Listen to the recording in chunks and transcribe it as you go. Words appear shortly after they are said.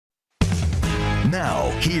Now,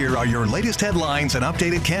 here are your latest headlines and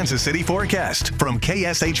updated Kansas City forecast from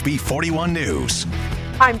KSHB 41 News.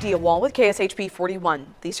 I'm Dia Wall with KSHB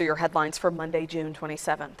 41. These are your headlines for Monday, June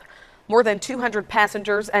 27th. More than 200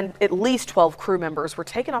 passengers and at least 12 crew members were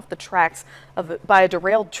taken off the tracks by a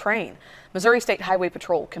derailed train. Missouri State Highway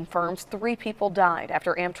Patrol confirms 3 people died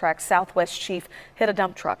after Amtrak's Southwest chief hit a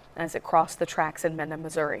dump truck as it crossed the tracks in Mendon,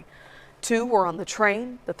 Missouri. 2 were on the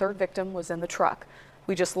train. The 3rd victim was in the truck.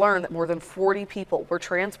 We just learned that more than 40 people were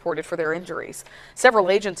transported for their injuries. Several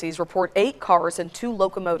agencies report 8 cars and 2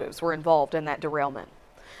 locomotives were involved in that derailment.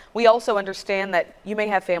 We also understand that you may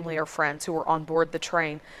have family or friends who were on board the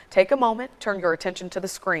train. Take a moment, turn your attention to the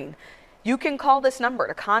screen. You can call this number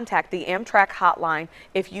to contact the Amtrak hotline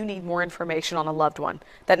if you need more information on a loved one.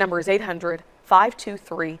 That number is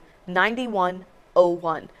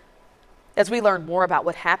 800-523-9101. As we learn more about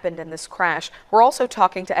what happened in this crash, we're also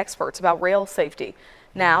talking to experts about rail safety.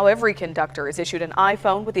 Now, every conductor is issued an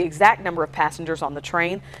iPhone with the exact number of passengers on the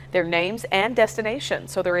train, their names and destination,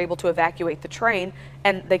 so they're able to evacuate the train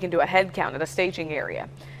and they can do a head count at a staging area.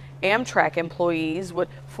 Amtrak employees would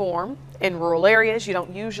form in rural areas. You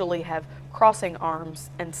don't usually have crossing arms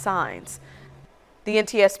and signs. The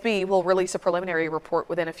NTSB will release a preliminary report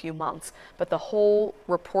within a few months, but the whole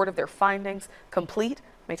report of their findings, complete,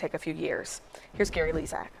 may take a few years. Here's Gary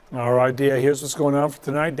Lezak. All right, Dia, here's what's going on for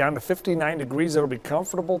tonight. Down to 59 degrees. It'll be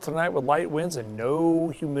comfortable tonight with light winds and no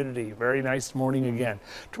humidity. Very nice morning again.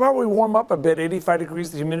 Tomorrow we warm up a bit, 85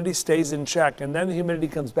 degrees. The humidity stays in check, and then the humidity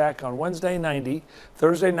comes back on Wednesday, 90,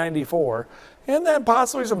 Thursday, 94, and then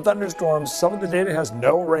possibly some thunderstorms. Some of the data has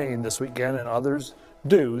no rain this weekend, and others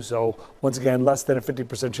do. So once again, less than a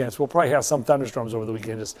 50% chance. We'll probably have some thunderstorms over the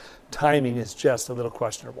weekend. Just timing is just a little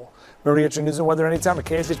questionable. Remember to get your news and weather anytime at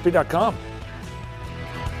KSHB.com.